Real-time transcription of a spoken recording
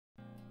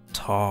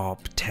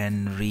Top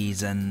 10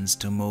 Reasons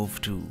to Move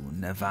to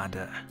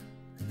Nevada.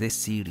 This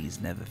series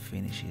never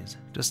finishes.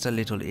 Just a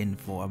little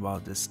info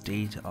about the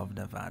state of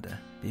Nevada.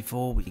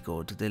 Before we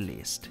go to the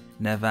list,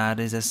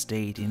 Nevada is a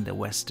state in the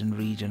western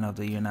region of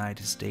the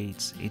United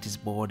States. It is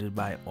bordered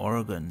by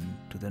Oregon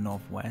to the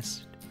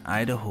northwest,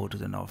 Idaho to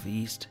the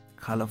northeast,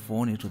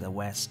 California to the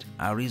west,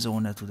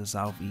 Arizona to the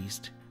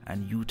southeast,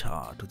 and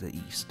Utah to the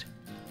east.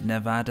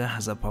 Nevada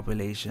has a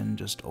population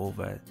just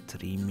over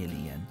 3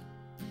 million.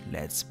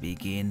 Let's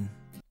begin.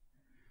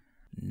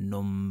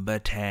 Number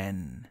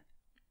 10.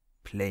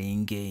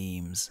 Playing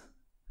games.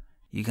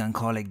 You can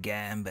call it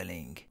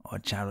gambling or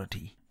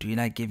charity. Do you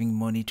like giving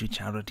money to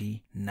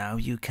charity? Now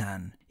you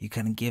can. You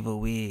can give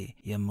away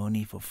your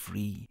money for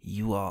free.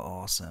 You are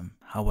awesome.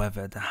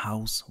 However, the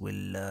house will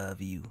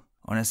love you.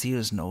 On a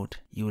serious note,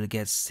 you will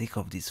get sick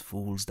of these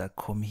fools that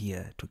come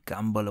here to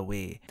gamble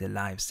away their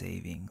life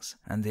savings,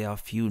 and there are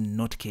few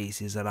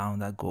nutcases around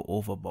that go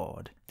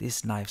overboard.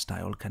 This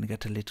lifestyle can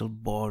get a little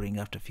boring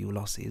after a few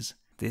losses.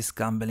 This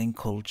gambling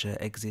culture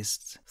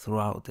exists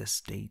throughout the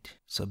state,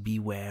 so be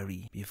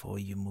wary before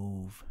you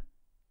move.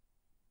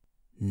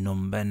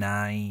 Number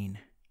 9.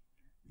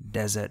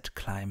 Desert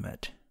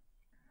climate.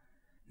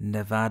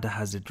 Nevada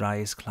has the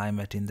driest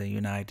climate in the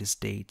United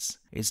States.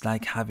 It's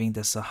like having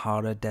the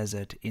Sahara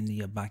Desert in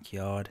your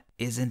backyard.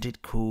 Isn't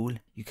it cool?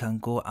 You can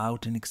go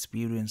out and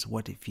experience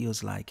what it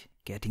feels like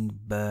getting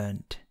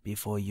burnt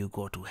before you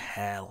go to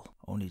hell.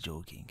 Only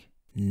joking.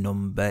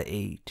 Number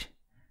 8.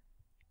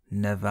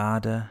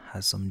 Nevada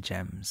has some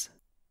gems.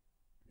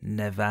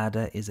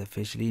 Nevada is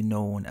officially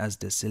known as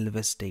the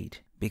Silver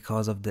State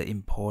because of the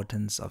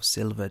importance of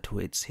silver to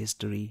its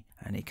history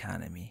and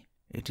economy.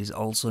 It is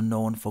also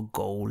known for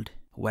gold.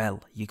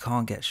 Well, you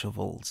can't get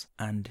shovels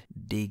and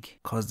dig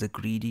cause the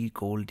greedy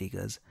gold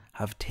diggers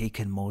have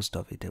taken most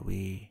of it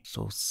away.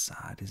 So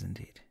sad, isn't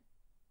it?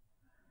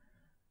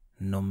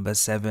 Number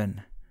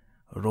 7.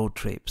 Road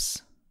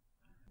trips.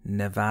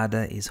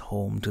 Nevada is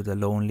home to the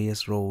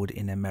loneliest road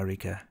in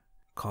America,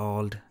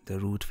 called the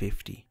Route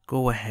 50.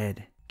 Go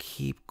ahead,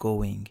 keep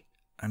going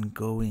and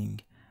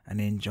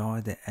enjoy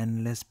the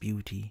endless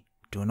beauty.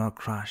 Do not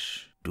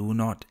crash. Do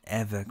not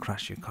ever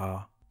crash your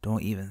car.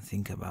 Don't even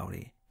think about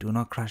it. Do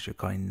not crash your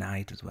car at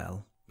night as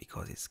well,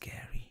 because it's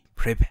scary.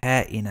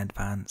 Prepare in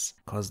advance,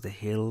 cause the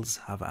hills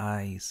have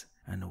eyes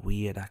and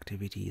weird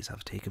activities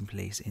have taken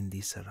place in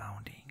these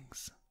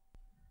surroundings.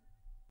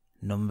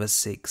 Number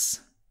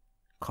 6.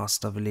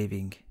 Cost of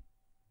living.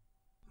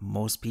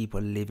 Most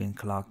people live in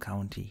Clark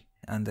County,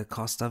 and the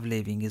cost of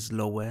living is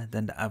lower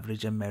than the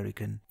average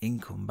American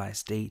income by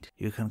state.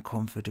 You can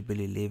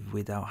comfortably live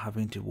without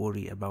having to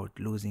worry about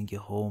losing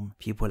your home.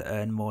 People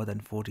earn more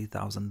than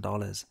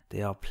 $40,000.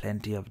 There are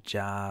plenty of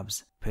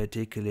jobs,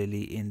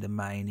 particularly in the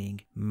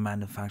mining,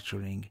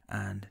 manufacturing,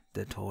 and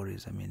the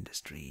tourism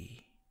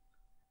industry.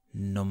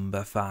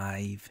 Number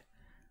 5.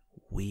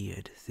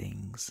 Weird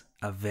things.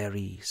 A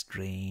very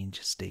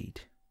strange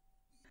state.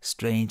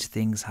 Strange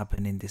things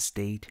happen in this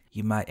state.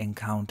 You might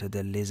encounter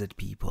the lizard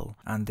people,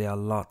 and there are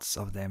lots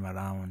of them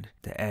around.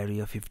 The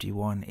Area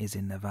 51 is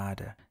in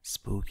Nevada.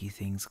 Spooky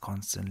things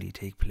constantly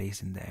take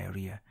place in the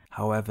area.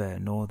 However,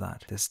 know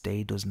that the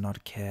state does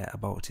not care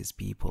about its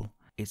people.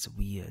 It's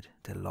weird.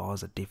 The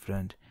laws are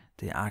different.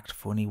 They act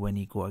funny when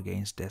you go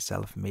against their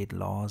self-made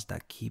laws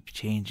that keep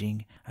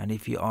changing, and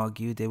if you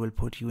argue, they will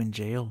put you in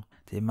jail.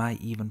 They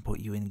might even put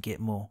you in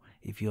Gitmo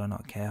if you are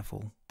not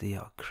careful. They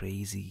are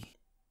crazy.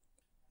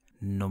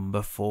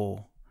 Number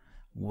 4.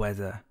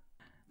 Weather.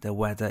 The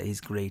weather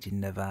is great in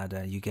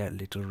Nevada. You get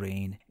little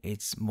rain.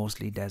 It's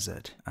mostly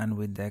desert, and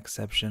with the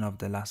exception of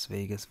the Las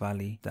Vegas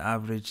Valley, the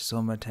average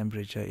summer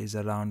temperature is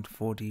around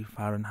 40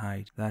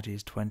 Fahrenheit, that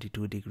is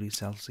 22 degrees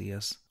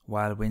Celsius,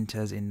 while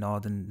winters in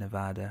northern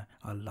Nevada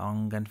are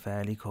long and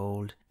fairly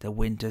cold. The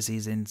winter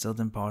season in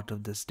southern part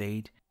of the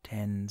state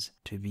tends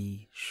to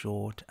be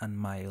short and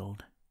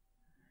mild.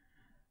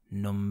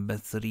 Number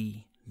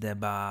 3. The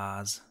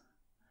bars.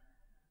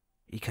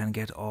 It can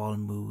get all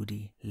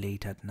moody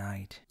late at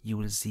night. You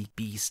will see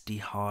beastly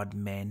hard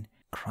men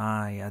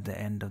cry at the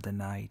end of the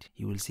night.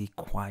 You will see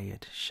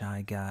quiet,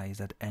 shy guys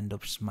that end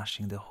up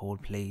smashing the whole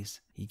place.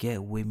 You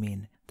get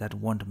women that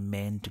want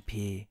men to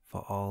pay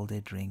for all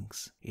their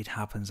drinks. It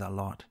happens a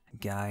lot.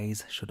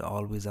 Guys should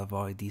always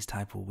avoid these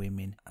type of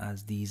women,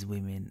 as these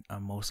women are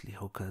mostly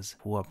hookers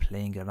who are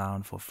playing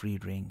around for free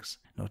drinks.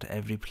 Not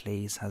every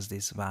place has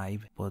this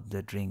vibe, but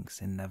the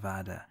drinks in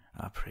Nevada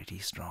are pretty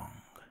strong.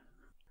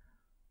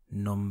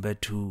 Number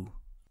 2.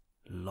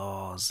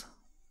 Laws.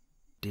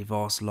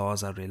 Divorce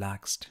laws are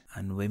relaxed,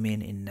 and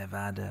women in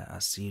Nevada are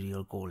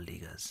serial gold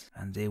diggers,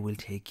 and they will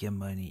take your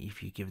money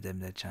if you give them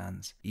the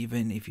chance.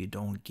 Even if you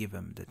don't give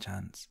them the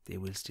chance, they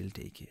will still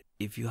take it.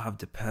 If you have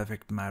the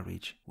perfect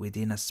marriage,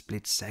 within a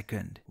split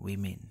second,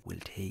 women will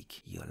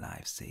take your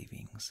life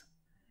savings.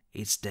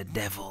 It's the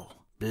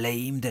devil.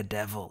 Blame the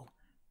devil.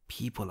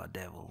 People are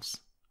devils.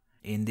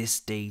 In this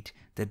state,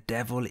 the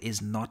devil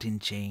is not in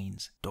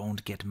chains.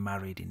 Don't get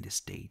married in this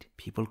state.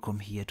 People come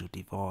here to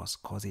divorce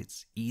cause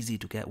it's easy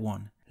to get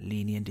one.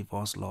 Lenient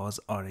divorce laws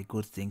are a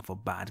good thing for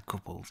bad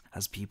couples,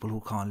 as people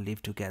who can't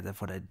live together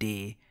for a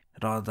day,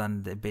 rather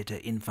than the bitter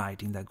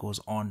infighting that goes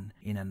on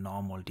in a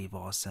normal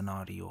divorce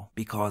scenario.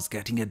 Because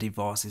getting a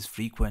divorce is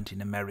frequent in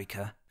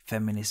America,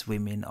 feminist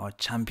women are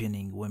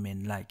championing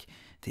women like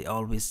they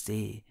always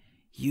say,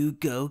 "You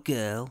go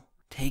girl,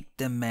 take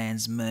the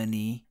man's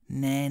money,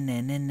 na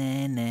na na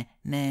na na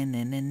na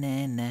na na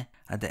na na."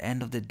 At the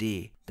end of the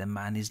day, the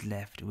man is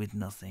left with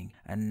nothing.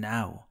 And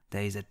now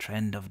there is a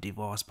trend of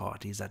divorce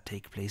parties that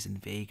take place in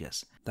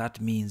Vegas. That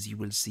means you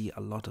will see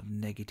a lot of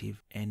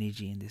negative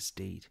energy in this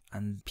state,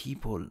 and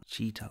people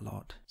cheat a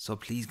lot. So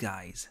please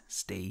guys,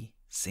 stay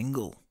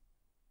single.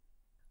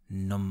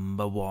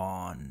 Number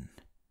 1.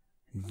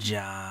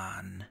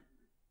 John.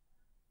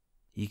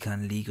 You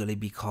can legally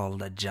be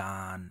called a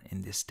John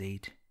in this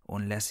state,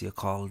 unless you're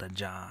called a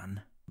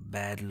John.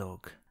 Bad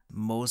luck.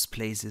 Most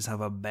places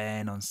have a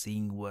ban on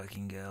seeing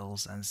working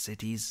girls, and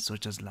cities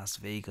such as Las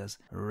Vegas,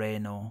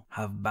 Reno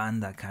have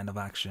banned that kind of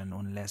action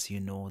unless you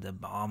know the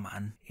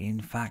barman.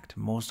 In fact,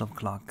 most of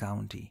Clark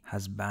County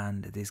has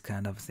banned this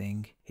kind of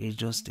thing. It's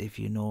just if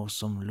you know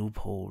some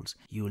loopholes,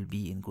 you will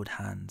be in good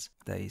hands.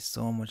 There is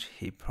so much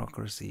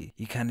hypocrisy.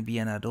 You can be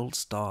an adult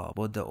star,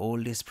 but the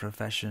oldest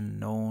profession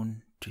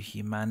known to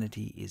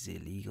humanity is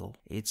illegal.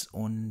 It's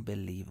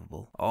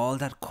unbelievable. All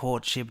that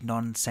courtship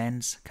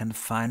nonsense can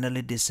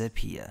finally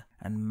disappear,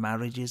 and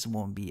marriages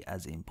won't be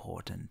as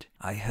important.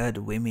 I heard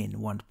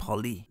women want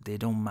poly. They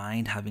don't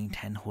mind having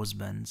 10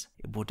 husbands,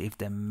 but if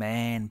the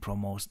man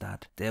promotes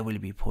that, they will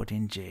be put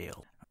in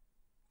jail.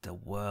 The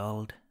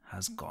world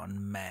has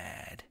gone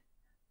mad.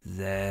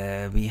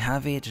 There we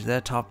have it,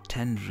 the top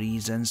 10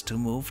 reasons to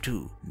move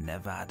to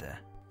Nevada.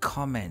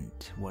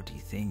 Comment what you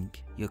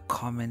think. Your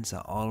comments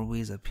are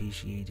always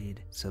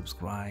appreciated.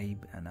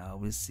 Subscribe, and I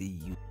will see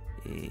you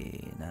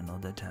in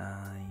another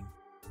time.